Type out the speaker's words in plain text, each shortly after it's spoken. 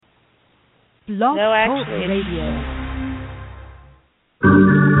Blog No, Talk actually, Radio.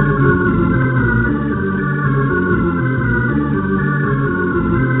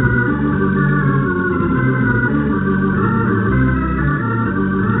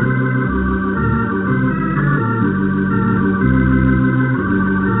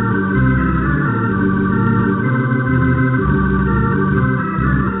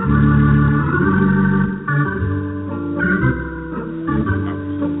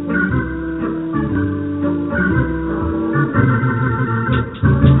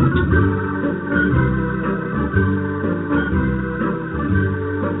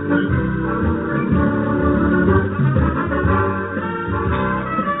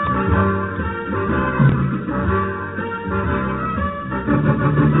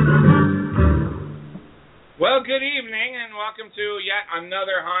 Well, good evening, and welcome to yet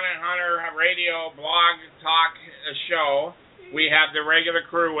another Haunted Hunter Radio blog talk show. We have the regular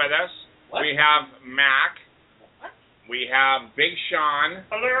crew with us. What? We have Mac. What? We have Big Sean.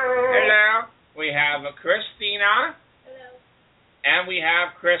 Hello. Hello. We have Christina. Hello. And we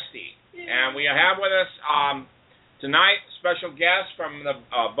have Christy. Yeah. And we have with us tonight special guest from the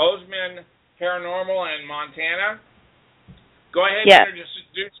Bozeman Paranormal in Montana. Go ahead and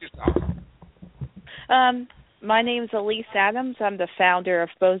introduce yourself. My name's Elise Adams. I'm the founder of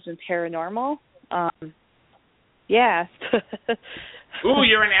Bozeman Paranormal. Yeah. Ooh,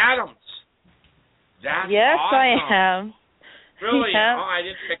 you're an Adams. That's yes, awesome. I am. Really? Yeah. Oh, I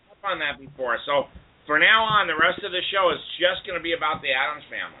didn't pick up on that before. So, for now on, the rest of the show is just going to be about the Adams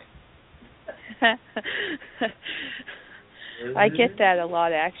family. I get that a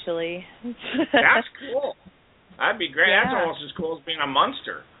lot, actually. That's cool. That'd be great. Yeah. That's almost as cool as being a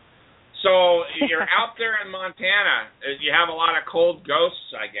Munster. So, you're out there in Montana. You have a lot of cold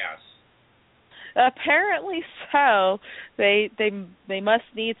ghosts, I guess. Apparently so. They must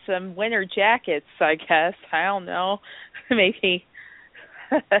need some winter jackets, I guess. I don't know. Maybe.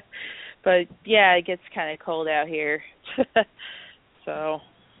 But, yeah, it gets kind of cold out here. So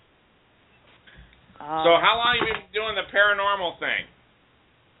how long have you been doing the paranormal thing?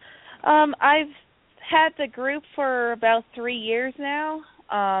 I've had the group for about 3 years now.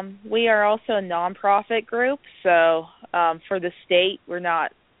 We are also a nonprofit group, so for the state, we're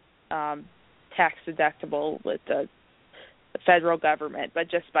not tax deductible with the federal government,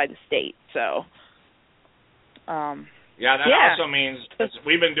 but just by the state. So, also means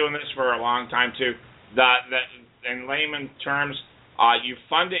we've been doing this for a long time too. That in layman terms, you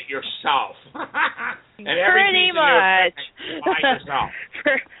fund it yourself, and pretty much by yourself.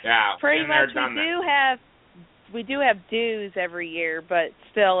 Pretty much. We do have dues every year, but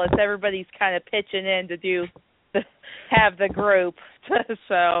still, it's everybody's kind of pitching in to have the group.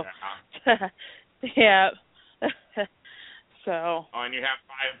 So, yeah. So. Oh, and you have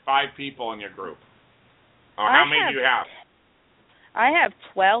five people in your group. Oh, how many do you have? I have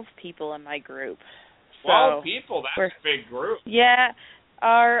 12 people in my group. 12 people? That's a big group. Yeah.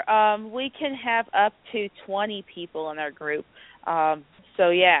 We can have up to 20 people in our group. So,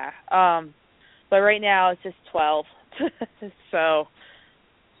 yeah. But right now it's just 12. So.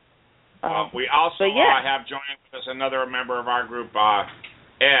 We also have joined with us another member of our group,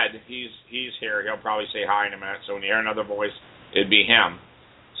 Ed. He's here. He'll probably say hi in a minute. So when you hear another voice, it'd be him.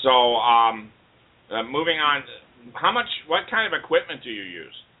 So moving on, what kind of equipment do you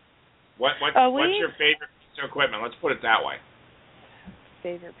use? What's your favorite piece of equipment? Let's put it that way.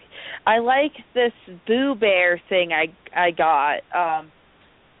 I like this Boo Bear thing I got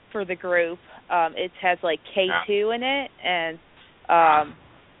for the group. It has like K2 in it, and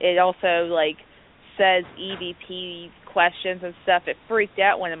it also like says EVP questions and stuff. It freaked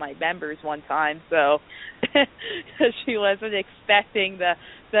out one of my members one time, so she wasn't expecting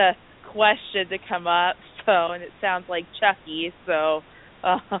the question to come up. So, and it sounds like Chucky. So,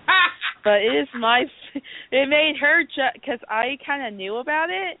 but it made her because I kind of knew about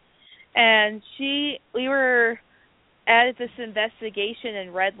it, and we were at this investigation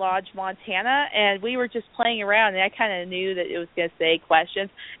in Red Lodge, Montana, and we were just playing around, and I kind of knew that it was going to say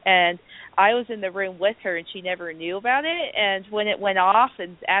questions, and I was in the room with her, and she never knew about it, and when it went off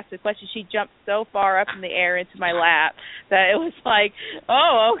and asked the question, she jumped so far up in the air into my lap that it was like,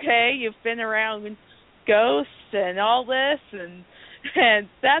 oh, okay, you've been around ghosts and all this, and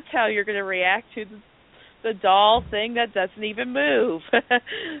that's how you're going to react to the doll thing that doesn't even move.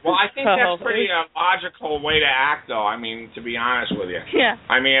 Well, I think that's pretty logical way to act, though. I mean, to be honest with you. Yeah.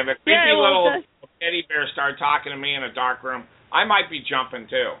 I mean, if a creepy little teddy bear started talking to me in a dark room, I might be jumping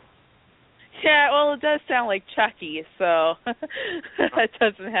too. Yeah, well, it does sound like Chucky, so that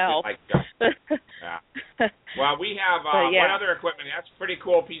doesn't help. Yeah. Well, we have yeah. what other equipment? That's a pretty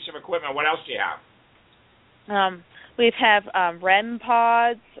cool piece of equipment. What else do you have? We have REM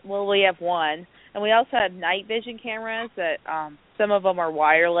pods. Well, we have one, and we also have night vision cameras that some of them are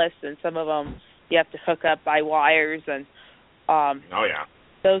wireless, and some of them you have to hook up by wires, and oh yeah.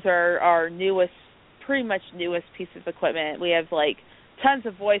 Those are our pretty much newest piece of equipment. We have like tons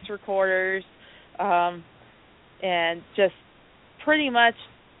of voice recorders, and just pretty much,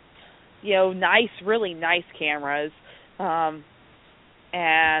 really nice cameras. And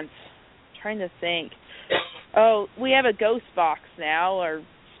trying to think. Oh, we have a ghost box now, or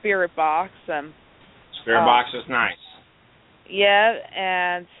spirit box. Spirit box is nice. Yeah,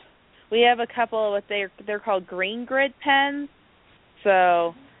 and we have a couple of what they're called green grid pens.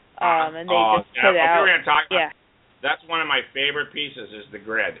 So, and they just put out. We're going to talk about, that's one of my favorite pieces is the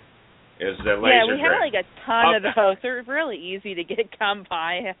grid, is the laser grid. Yeah, we have like a ton of those. They're really easy to come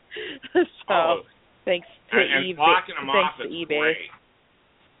by. So, thanks to eBay. And blocking them off is great.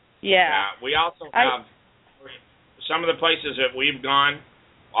 Yeah. We also have some of the places that we've gone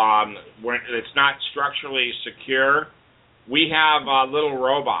where it's not structurally secure. We have little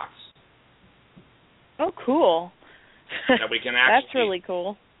robots. Oh, cool. That we can actually That's really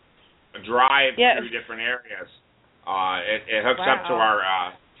cool. Drive through different areas. It hooks up to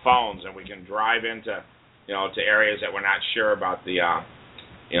our phones, and we can drive into, to areas that we're not sure about the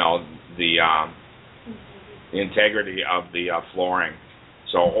integrity of the flooring.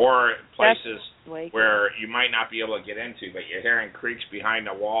 So, or places where you might not be able to get into, but you're hearing creaks behind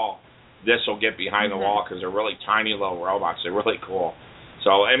the wall. This will get behind the wall because they're really tiny little robots. They're really cool.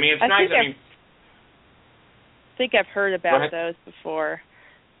 So, I mean, it's nice. I think I've heard about those before.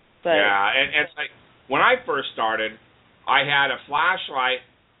 But yeah, and it's like when I first started, I had a flashlight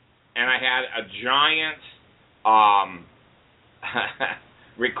and I had a giant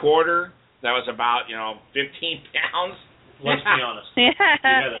recorder that was about 15 pounds. Let's be honest.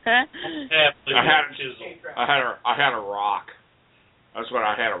 I had a rock. That's what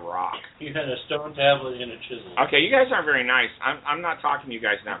I had, a rock. You had a stone tablet and a chisel. Okay, you guys aren't very nice. I'm not talking to you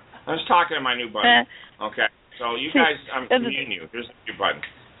guys now. I'm just talking to my new buddy. Okay. So you guys, I'm commuting you. Here's your button.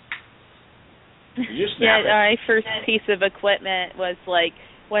 My first piece of equipment was like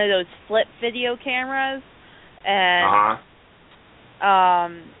one of those flip video cameras, and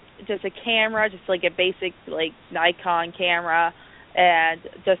just a camera, just like a basic like Nikon camera, and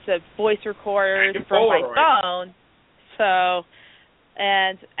just a voice recorder from my phone. So,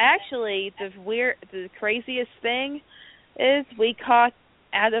 and actually, the craziest thing is we caught.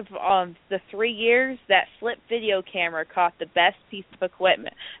 Out of the 3 years, that flip video camera caught the best piece of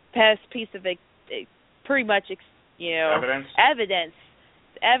equipment, pretty much, evidence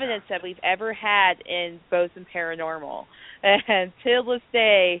that we've ever had in Bozeman Paranormal. And till this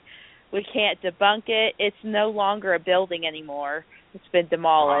day, we can't debunk it. It's no longer a building anymore. It's been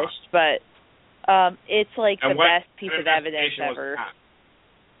demolished, but it's like the best piece of evidence ever.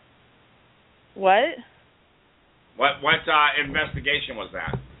 What? What investigation was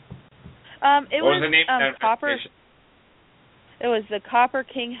that? What was the name of that investigation? It was the Copper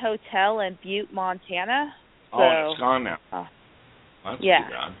King Hotel in Butte, Montana. It's gone now. That's too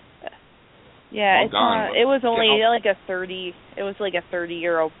bad. Yeah, it's gone. It was only like a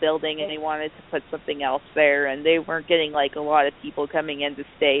 30-year-old building, and they wanted to put something else there, and they weren't getting like a lot of people coming in to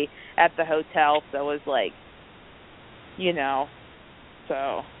stay at the hotel, so it was like,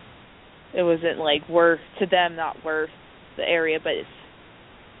 so. It wasn't like not worth the area, but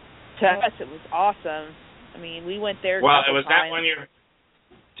to us it was awesome. I mean, we went there. Well, it was that one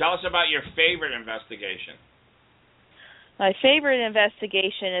tell us about your favorite investigation. My favorite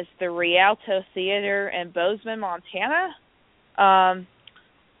investigation is the Rialto Theater in Bozeman, Montana.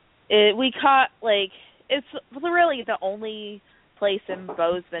 We caught it's really the only place in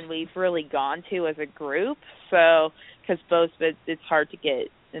Bozeman we've really gone to as a group. So, because Bozeman, it's hard to get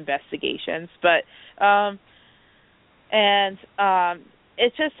investigations, but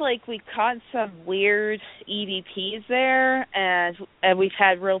it's just like we caught some weird EVPs there, and we've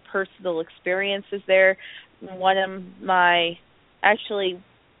had real personal experiences there. One of my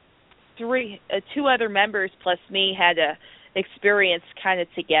two other members plus me had a experience kind of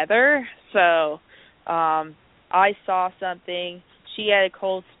together. So I saw something, she had a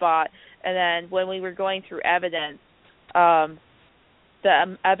cold spot, and then when we were going through evidence,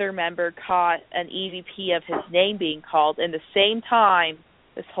 the other member caught an EVP of his name being called in the same time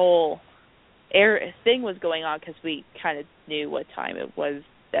this whole thing was going on, because we kind of knew what time it was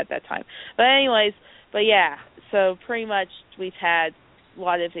at that time. But anyways, yeah, so pretty much we've had a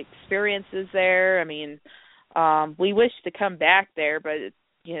lot of experiences there. I mean, we wish to come back there, but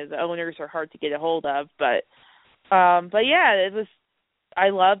the owners are hard to get a hold of. But yeah, it was. I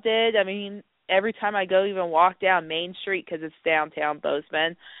loved it. I mean, every time I go, even walk down Main Street because it's downtown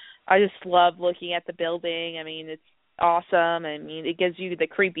Bozeman, I just love looking at the building. I mean, it's awesome. I mean, it gives you the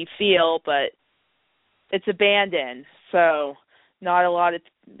creepy feel, but it's abandoned, so not a lot of.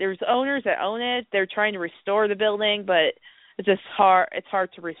 There's owners that own it. They're trying to restore the building, but it's just hard. It's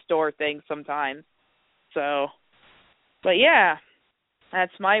hard to restore things sometimes. So, but yeah,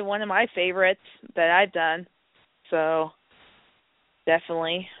 that's one of my favorites that I've done. So,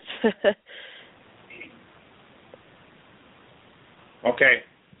 definitely. Okay.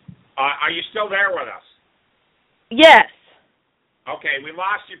 Are you still there with us? Yes. Okay, we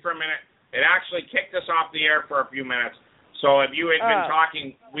lost you for a minute. It actually kicked us off the air for a few minutes. So if you had been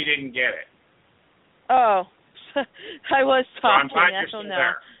talking, we didn't get it. Oh, I was talking. So I'm glad you're still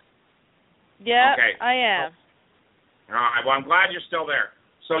there. Yeah, okay. I am. All right. Well, I'm glad you're still there.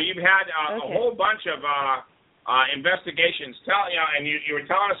 So you've had a whole bunch of investigations. And you were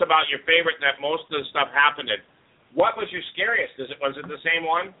telling us about your favorite that most of the stuff happened in. What was your scariest? Was it the same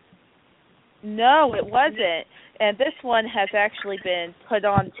one? No, it wasn't. And this one has actually been put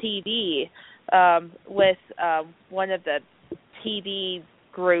on TV with one of the TV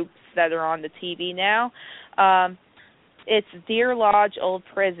groups that are on the TV now. It's Deer Lodge Old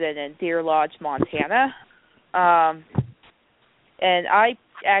Prison in Deer Lodge, Montana. And I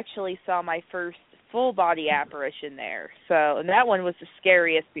actually saw my first full-body apparition there. And that one was the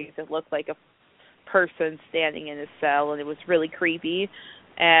scariest because it looked like a person standing in a cell, and it was really creepy.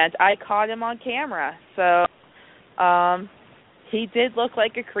 And I caught him on camera. So he did look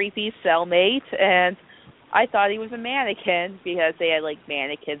like a creepy cellmate, and I thought he was a mannequin because they had,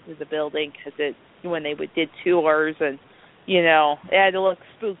 mannequins in the building because when they did tours, and, it had to look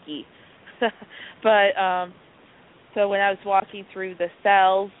spooky. But so when I was walking through the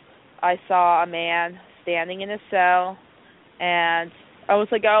cells, I saw a man standing in a cell, and I was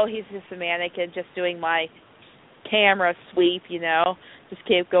like, oh, he's just a mannequin, just doing my camera sweep, just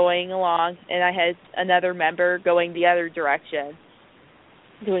kept going along. And I had another member going the other direction,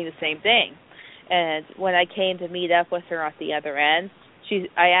 doing the same thing. And when I came to meet up with her at the other end,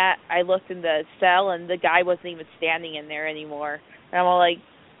 I looked in the cell, and the guy wasn't even standing in there anymore. And I'm all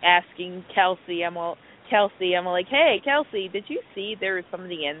asking Kelsey, I'm like, hey, Kelsey, did you see there was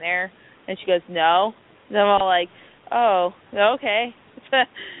somebody in there? And she goes, no. And I'm all oh, okay.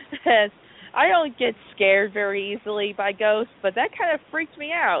 And I don't get scared very easily by ghosts, but that kind of freaked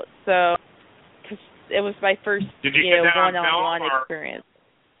me out. So, because it was my first, one-on-one experience.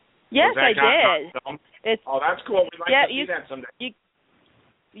 Yes, I did. That's cool. We'd like to see that someday.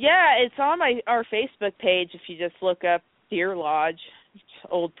 It's on our Facebook page if you just look up Deer Lodge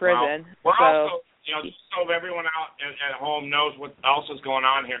Old Prison. Well, we're also, just so everyone out at home knows what else is going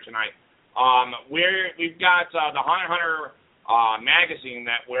on here tonight. We've got the Haunted Hunter magazine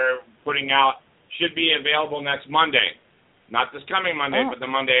that we're putting out should be available next Monday, not this coming Monday, but the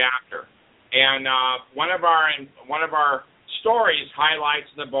Monday after. And one of our stories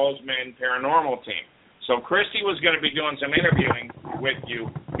highlights the Bozeman Paranormal team. So Christy was going to be doing some interviewing with you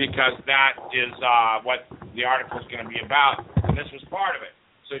because that is what the article is going to be about, and this was part of it.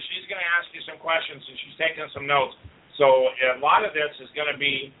 So she's going to ask you some questions, and she's taking some notes. So a lot of this is going to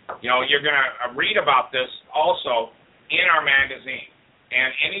be, you're going to read about this also in our magazine.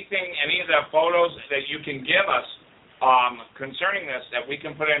 And any of the photos that you can give us concerning this, that we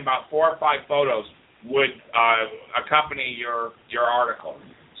can put in about 4 or 5 photos, would accompany your article.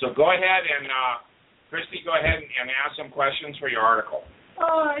 So go ahead and, Christy, go ahead and ask some questions for your article.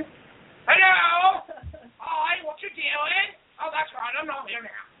 Hi. Hello! Hi, what you doing? Oh, that's right, I'm not here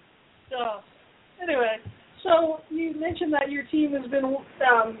now. Anyway, so you mentioned that your team has been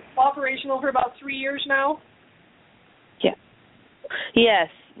operational for about 3 years now? Yeah. Yes,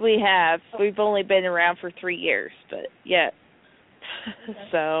 we have. We've only been around for 3 years, but yeah. Okay.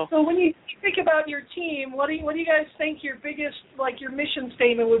 So when you think about your team, what do you guys think your biggest, your mission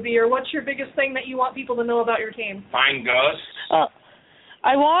statement would be, or what's your biggest thing that you want people to know about your team? Find ghosts.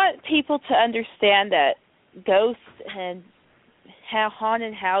 I want people to understand that ghosts and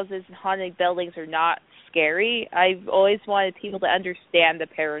haunted houses and haunted buildings are not scary. I've always wanted people to understand the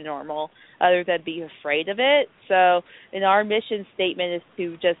paranormal other than be afraid of it. So, our mission statement is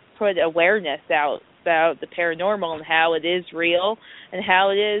to just put awareness out about the paranormal and how it is real and how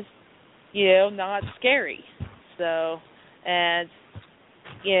it is, not scary. So, and,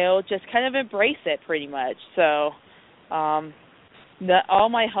 just kind of embrace it pretty much. So, all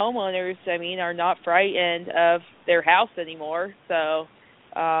my homeowners, are not frightened of their house anymore. So,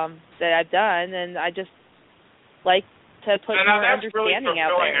 that I've done, and I just like to put more understanding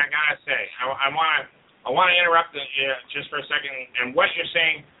out there. I gotta say, I want to interrupt just for a second. And what you're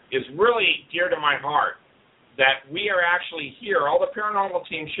saying is really dear to my heart. That we are actually here. All the paranormal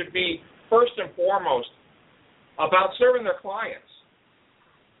team should be first and foremost about serving their clients.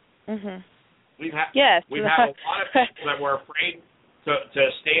 Mhm. We've had a lot of people that were afraid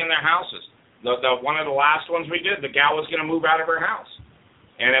to stay in their houses. One of the last ones we did, the gal was going to move out of her house,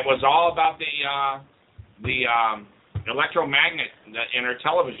 and it was all about the electromagnet in her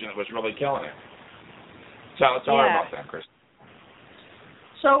television that was really killing it. Tell her about that, Chris.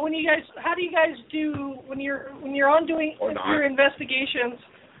 So how do you guys do when you're on doing your investigations?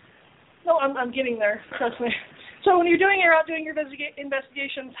 No, I'm getting there. Trust me. So when you're out doing your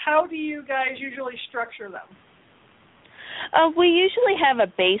investigations, how do you guys usually structure them? We usually have a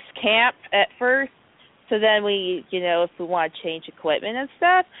base camp at first, so then we, if we want to change equipment and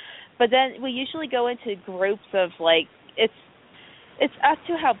stuff, but then we usually go into groups of it's up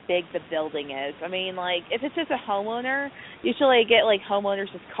to how big the building is. I mean, if it's just a homeowner, usually I get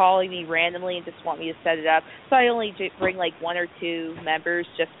homeowners just calling me randomly and just want me to set it up. So I only bring 1 or 2 members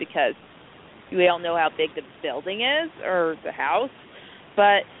just because we don't know how big the building is or the house.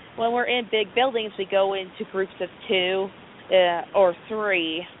 But when we're in big buildings, we go into groups of 2 or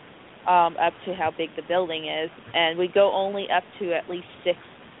 3 up to how big the building is. And we go only up to at least 6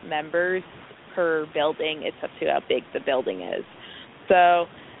 members per building. It's up to how big the building is. So,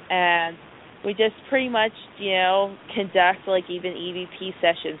 and we just pretty much, conduct even EVP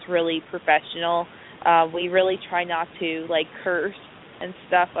sessions really professional. We really try not to curse and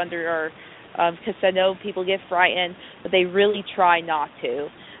stuff under our, because I know people get frightened, but they really try not to.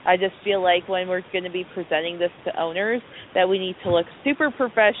 I just feel like when we're going to be presenting this to owners, that we need to look super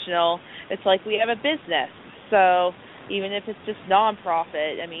professional. It's like we have a business. So even if it's just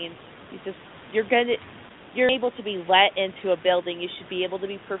nonprofit, I mean, you're able to be let into a building. You should be able to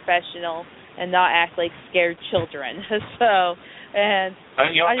be professional and not act like scared children. That's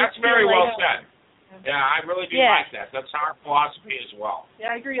very well said. Yeah, I really do like that. That's our philosophy as well.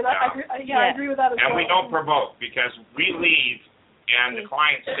 Yeah, I agree with that. I agree with that as well. And we don't provoke because we leave and the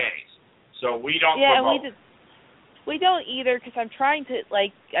client stays. So we don't provoke. We don't either because I'm trying to,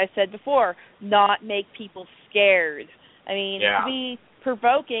 like I said before, not make people scared. I mean, to be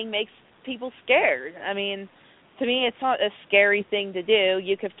provoking makes people scared. I mean, to me, it's not a scary thing to do.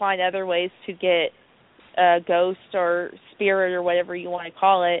 You could find other ways to get a ghost or spirit or whatever you want to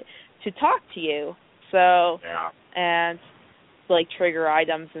call it to talk to you. So, and trigger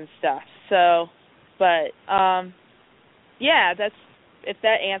items and stuff. So, but that's if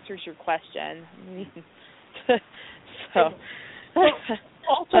that answers your question.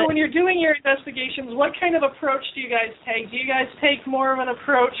 Also, when you're doing your investigations, what kind of approach do you guys take? Do you guys take more of an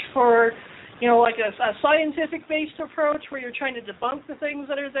approach for, a scientific-based approach where you're trying to debunk the things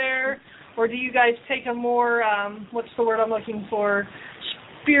that are there? Or do you guys take a more, what's the word I'm looking for,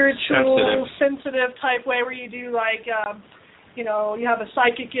 spiritual, sensitive type way where you do you have a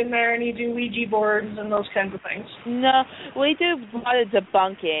psychic in there and you do Ouija boards and those kinds of things? No, we do a lot of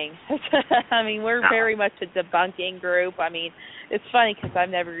debunking. I mean, we're very much a debunking group. I mean, it's funny because I've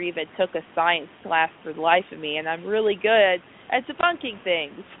never even took a science class for the life of me, and I'm really good at debunking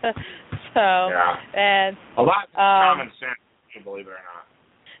things. And a lot of common sense, believe it or not.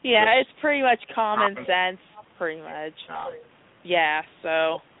 Yeah, it's pretty much common sense, pretty much.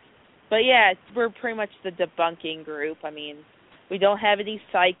 We're pretty much the debunking group. I mean, we don't have any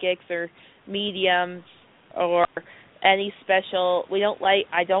psychics or mediums or any special.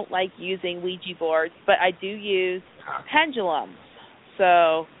 I don't like using Ouija boards, but I do use pendulums.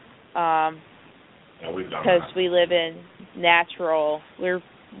 So, because we live in natural, we're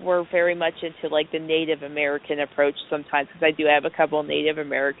very much into the Native American approach sometimes because I do have a couple of Native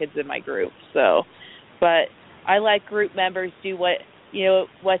Americans in my group. So, but I let group members do what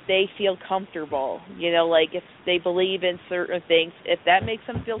they feel comfortable. If they believe in certain things, if that makes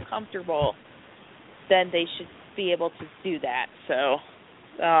them feel comfortable, then they should be able to do that. So,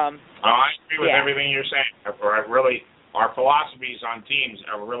 I agree with everything you're saying. Our philosophies on teams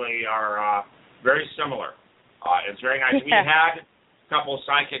are very similar. It's very nice. We had a couple of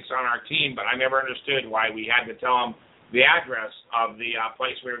psychics on our team, but I never understood why we had to tell them the address of the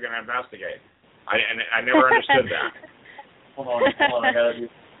place we were going to investigate. I never understood that. Hold on, I gotta do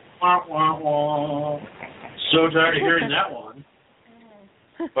wah, wah, wah. So tired of hearing that one.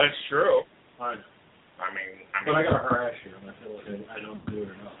 But it's true. I mean, but I gotta harass you, and I feel like I don't do it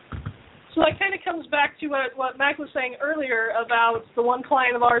enough. So that kind of comes back to what Mac was saying earlier about the one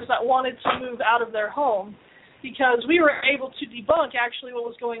client of ours that wanted to move out of their home. because we were able to debunk actually what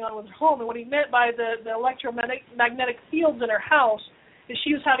was going on with her home. And what he meant by the electromagnetic fields in her house is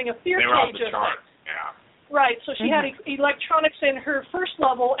she was having a fear cage effect. Yeah. Right, so she had electronics in her first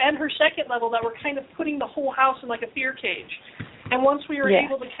level and her second level that were kind of putting the whole house in like a fear cage. And once we were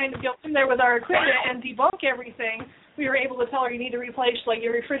able to kind of go in there with our equipment and debunk everything, we were able to tell her you need to replace like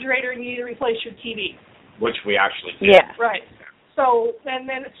your refrigerator and you need to replace your TV. Which we actually did. Yeah. Right. So, and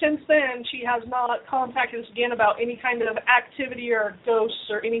then since then, she has not contacted us again about any kind of activity or ghosts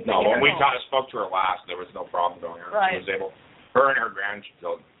or anything. No, when we spoke to her last, there was no problem going on. Right. She was able, her and her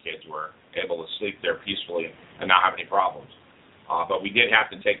grandkids were able to sleep there peacefully and not have any problems. But we did have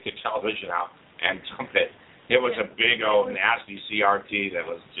to take the television out and dump it. It was a big old nasty CRT that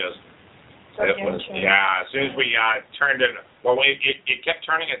was just, it was, as soon as we turned it, well, it kept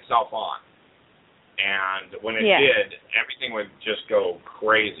turning itself on. And when it did, everything would just go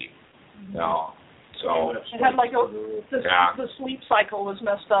crazy. No. So it had like the sleep cycle was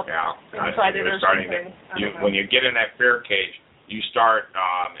messed up inside it or something. When you get in that fear cage, you start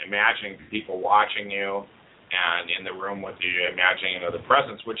imagining people watching you, and in the room with you, imagining the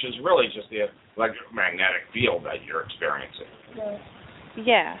presence, which is really just the electromagnetic field that you're experiencing.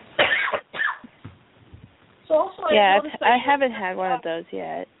 Yeah. So also, I haven't had one of those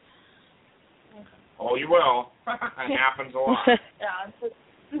yet. Oh, you will. It happens a lot. Yeah.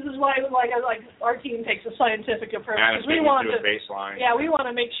 This is why, like our team takes a scientific approach, because we want to baseline. Yeah, we want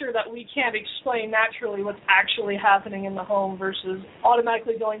to make sure that we can't explain naturally what's actually happening in the home versus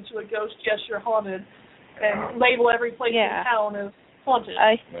automatically going to a ghost, yes, you're haunted, and label every place in town as haunted.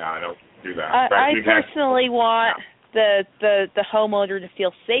 I don't do that. I personally want the homeowner to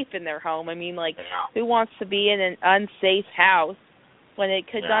feel safe in their home. I mean, like, who wants to be in an unsafe house when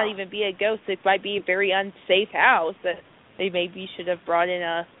it could not even be a ghost? It might be a very unsafe house that they maybe should have brought in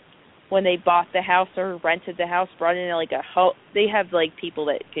when they bought the house or rented the house, brought in like they have like people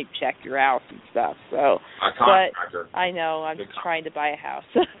that could check your house and stuff. So, but I know I'm trying to buy a house.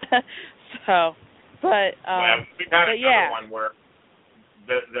 So, but we've had another one where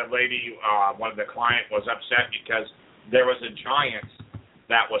the lady, one of the client was upset because there was a giant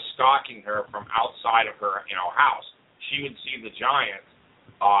that was stalking her from outside of her, house. She would see the giant,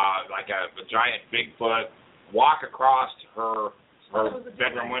 like a giant Bigfoot, walk across her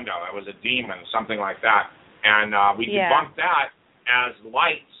bedroom window. It was a demon, something like that. And we debunked that as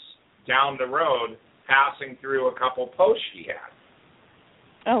lights down the road passing through a couple posts she had.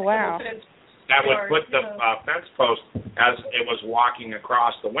 Oh, wow. That would put the fence post as it was walking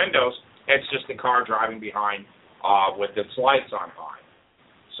across the windows. It's just the car driving behind with its lights on high.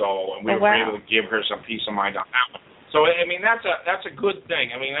 So we were able to give her some peace of mind on that one. So, I mean, that's a good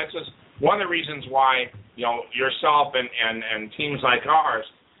thing. I mean, that's just one of the reasons why, yourself and teams like ours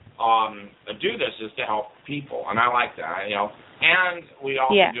do this is to help people. And I like that, And we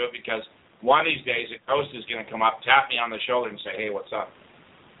also do it because one of these days a ghost is going to come up, tap me on the shoulder and say, hey, what's up?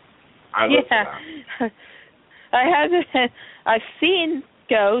 I look for that. I've seen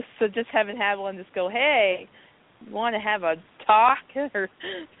ghosts, so just haven't had one just go, hey, you want to have a talk? Or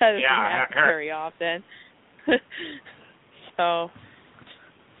that doesn't happen very often. So.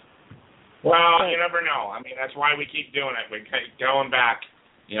 Well, you never know. I mean, that's why we keep doing it. We keep going back,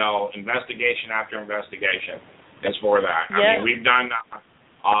 investigation after investigation. It's for that. I mean, we've done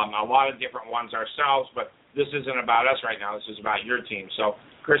a lot of different ones ourselves, but this isn't about us right now. This is about your team. So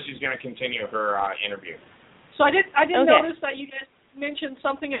Christy's going to continue her interview. So I did notice that you guys mentioned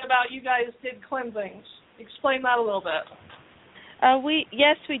something about you guys did cleansings. Explain that a little bit. We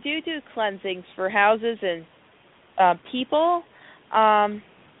do cleansings for houses and people.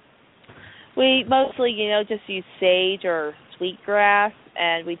 We mostly, just use sage or sweetgrass,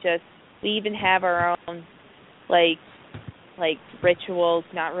 and we even have our own like rituals,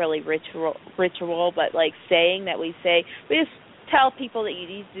 not really ritual, but like saying that we say. We just tell people that you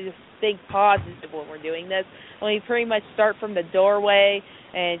need to just think positive when we're doing this. And we pretty much start from the doorway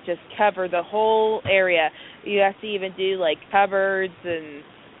and just cover the whole area. You have to even do like cupboards and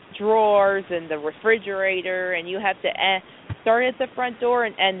drawers and the refrigerator, and you have to start at the front door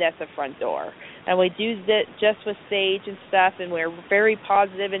and end at the front door. And we do that just with sage and stuff, and we're very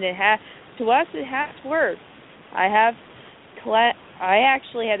positive, and to us it has worked. I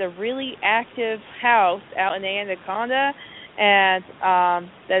actually had a really active house out in Anaconda, and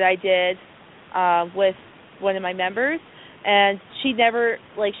that I did with one of my members, and she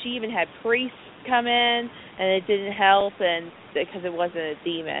even had priests come in, and it didn't help, and because it wasn't a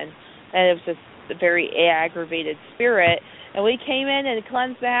demon, and it was just a very aggravated spirit. And we came in and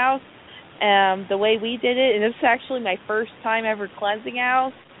cleansed the house the way we did it, and this is actually my first time ever cleansing a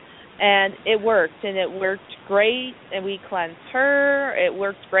house. And it worked, and it worked great, and we cleansed her. It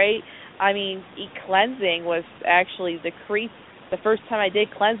worked great. I mean, cleansing was actually the first time I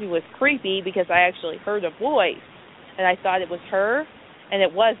did cleansing was creepy because I actually heard a voice, and I thought it was her, and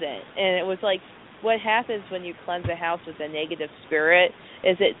it wasn't. And it was like, what happens when you cleanse a house with a negative spirit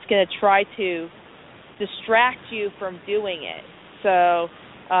is it's going to try to distract you from doing it. So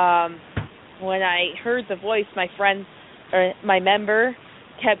when I heard the voice, my friend or my member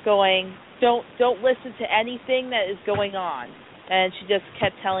kept going, don't listen to anything that is going on. And she just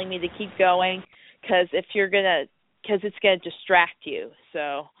kept telling me to keep going because it's going to distract you.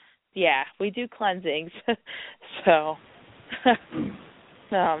 So, yeah, we do cleansings. So,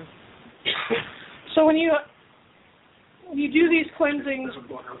 So when you do these cleansings,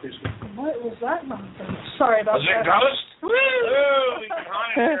 what was that nonsense? Sorry about that. Was it Ghost? Woo! We can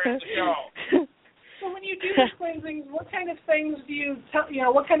haunt it here at the show. So when you do these cleansings, what kind of things do you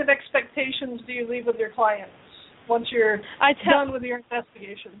what kind of expectations do you leave with your clients once you're done with your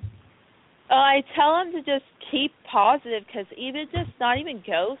investigation? I tell them to just keep positive because not even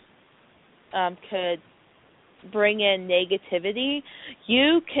ghosts could bring in negativity.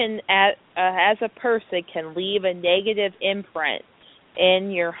 You can, as a person, can leave a negative imprint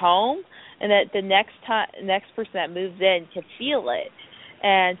in your home, and that the next person that moves in can feel it.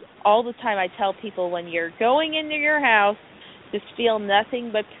 And all the time I tell people when you're going into your house, just feel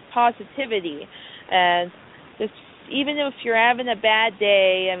nothing but positivity. And just even if you're having a bad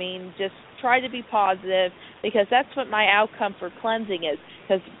day, I mean, just try to be positive because that's what my outcome for cleansing is.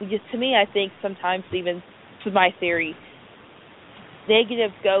 Because to me, I think sometimes even to my theory,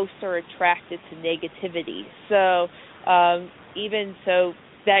 negative ghosts are attracted to negativity. So even so,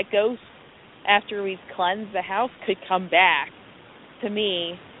 that ghost, after we've cleansed the house, could come back. To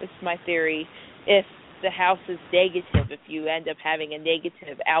me, this is my theory, if the house is negative, if you end up having a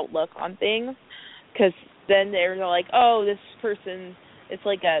negative outlook on things, because then they're like, oh, this person, it's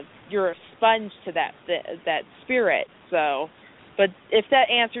like you're a sponge to that spirit. So, but if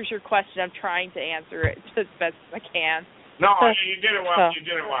that answers your question, I'm trying to answer it as best as I can. No, you did it well. You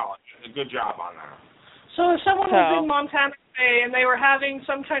did it well. Good job on that. So if someone was in Montana today and they were having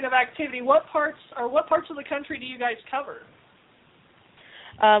some kind of activity, what parts of the country do you guys cover?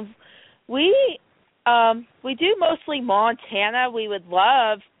 We do mostly Montana. We would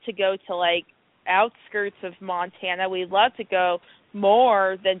love to go to like outskirts of Montana. We'd love to go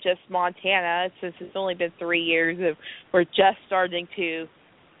more than just Montana since it's only been 3 years and we're just starting to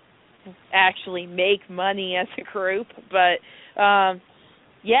actually make money as a group. But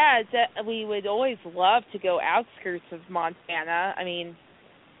we would always love to go outskirts of Montana. I mean,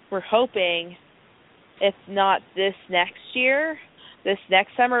 we're hoping, if not this next year, this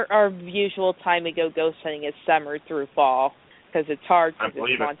next summer. Our usual time we go ghost hunting is summer through fall because it's hard because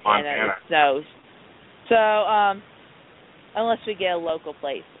it's Montana and it snows. So unless we get a local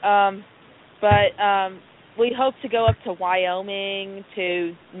place. But we hope to go up to Wyoming,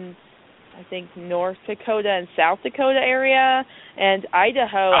 to I think North Dakota and South Dakota area, and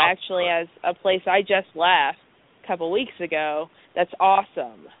Idaho actually has a place I just left a couple weeks ago that's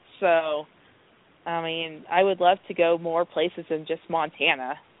awesome. So, I mean, I would love to go more places than just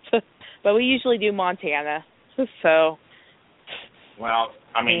Montana. But we usually do Montana. So. Well,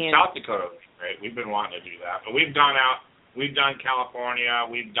 I mean, South Dakota would be great. We've been wanting to do that. But we've done California,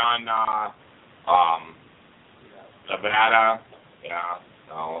 we've done Nevada,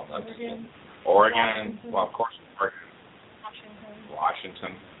 Oregon. Well, of course, Oregon.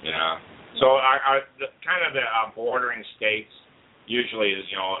 Washington, yeah. So the kind of the bordering states usually is,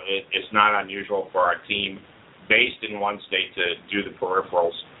 it's not unusual for our team based in one state to do the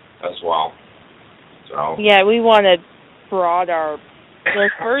peripherals as well. So yeah, we want to broaden the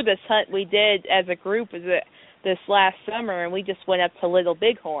furthest hunt we did as a group is this last summer, and we just went up to Little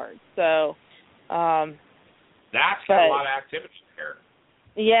Bighorn. So that's got a lot of activity there.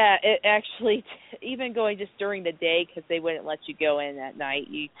 Yeah, it actually, even going just during the day because they wouldn't let you go in at night.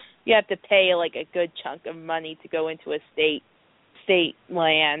 You have to pay like a good chunk of money to go into a state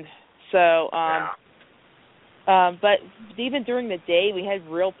land. So, but even during the day, we had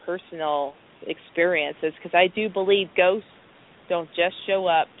real personal experiences because I do believe ghosts don't just show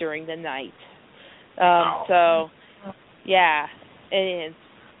up during the night. So, yeah, and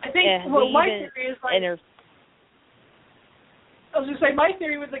I think my theory is like. I was going to say, my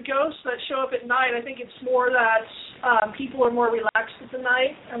theory with the ghosts that show up at night, I think it's more that people are more relaxed at the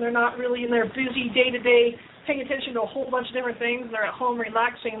night, and they're not really in their busy day-to-day paying attention to a whole bunch of different things. They're at home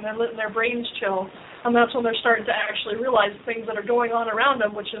relaxing, and they're letting their brains chill, and that's when they're starting to actually realize things that are going on around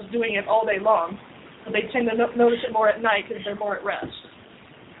them, which is doing it all day long. But they tend to notice it more at night because they're more at rest.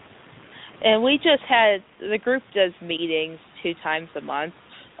 and we just had, the group does meetings 2 times a month.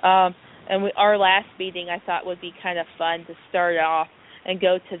 And our last meeting I thought would be kind of fun to start off and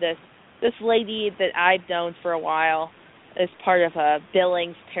go to this lady that I've known for a while as part of a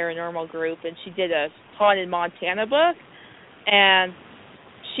Billings Paranormal group, and she did a Haunted Montana book, and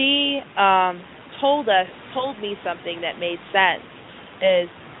she told me something that made sense. Is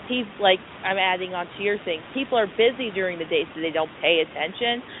like, I'm adding on to your thing, people are busy during the day so they don't pay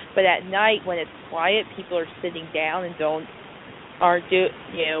attention, but at night when it's quiet, people are sitting down and aren't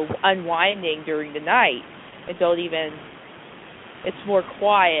unwinding during the night and don't even, it's more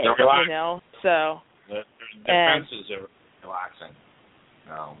quiet, so the defenses are relaxing.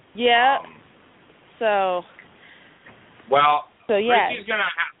 Yeah. So yeah. Chrissy's going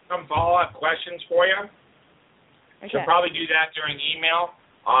to have some follow-up questions for you. Okay. She'll probably do that during email.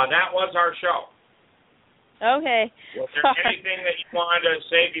 That was our show. Okay. Was there anything that you wanted to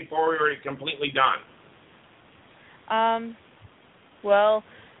say before we were completely done? Well,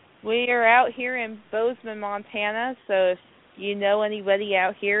 we are out here in Bozeman, Montana, so if you know anybody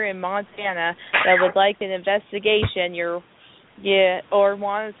out here in Montana that would like an investigation, or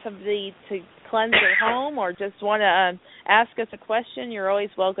want somebody to cleanse their home, or just want to ask us a question, you're always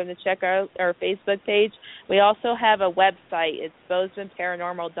welcome to check out our Facebook page. We also have a website. It's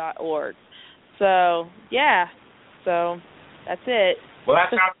bozemanparanormal.org. So, yeah. So, that's it. Well,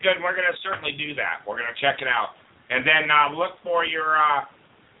 that sounds good. We're going to certainly do that. We're going to check it out. And then look for your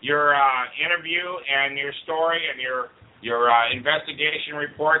interview and your story and your investigation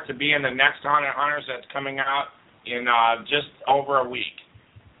report to be in the next Haunted Hunters that's coming out in just over a week.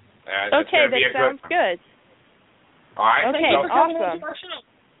 Okay, that sounds good. All right. Okay, awesome.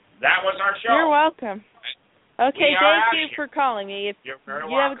 That was our show. You're welcome. Okay, thank you for calling me. You're very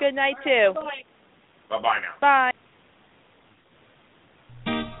welcome. You have a good night, too. Bye-bye now. Bye.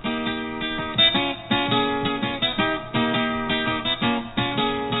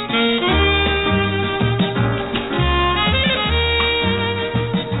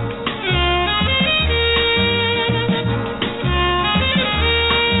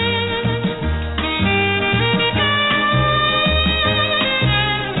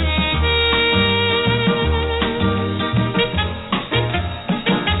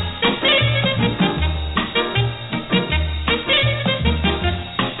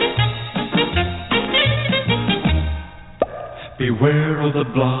 Beware of the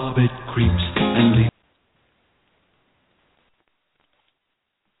blob, it creeps and leaps